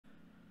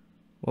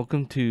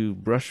Welcome to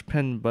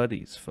Brushpen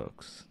Buddies,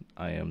 folks.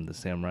 I am the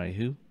Samurai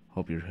Who.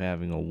 Hope you're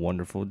having a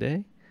wonderful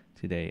day.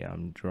 Today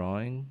I'm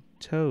drawing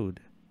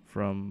Toad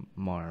from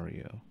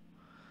Mario.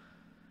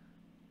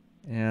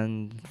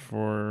 And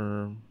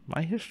for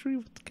my history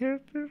with the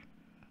character,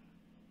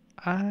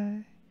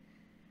 I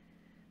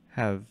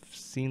have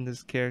seen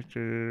this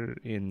character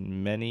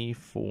in many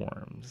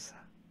forms.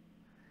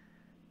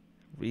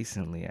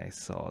 Recently I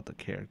saw the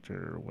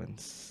character when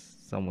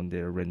someone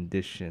did a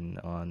rendition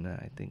on,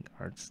 I think,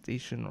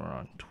 ArtStation or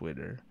on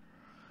Twitter,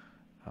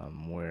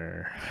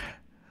 where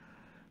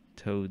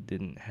Toad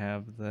didn't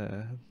have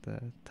the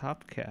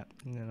top cap,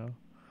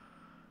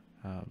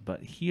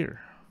 But here,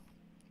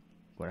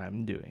 what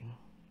I'm doing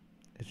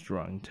is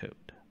drawing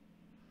Toad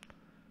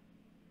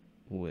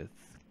with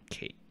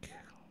cake.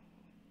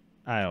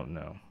 I don't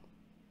know.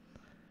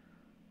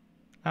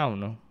 I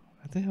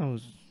think I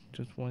was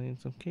just wanting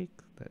some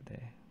cake that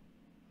day.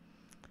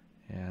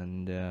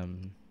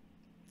 And,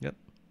 yep.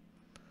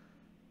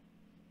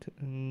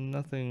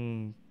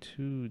 Nothing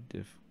too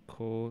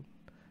difficult,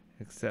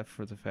 except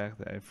for the fact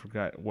that I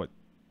forgot what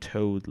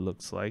Toad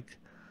looks like.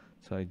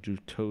 So I drew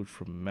Toad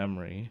from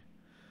memory.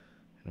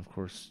 And of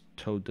course,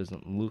 Toad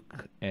doesn't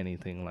look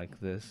anything like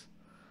this.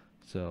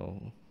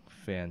 So,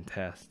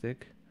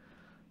 fantastic.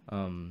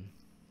 And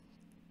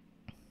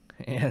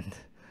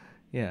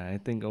yeah, I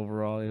think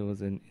overall it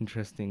was an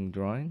interesting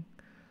drawing.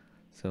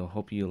 So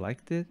hope you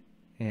liked it.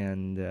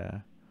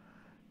 And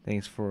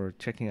thanks for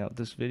checking out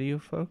this video,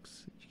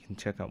 folks. You can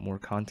check out more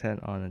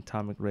content on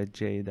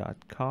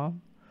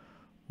atomicredj.com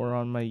or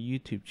on my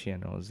YouTube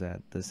channels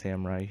at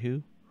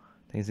TheSamuraiWho.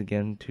 Thanks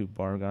again to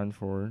Bargon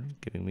for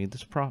giving me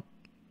this prompt.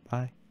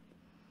 Bye.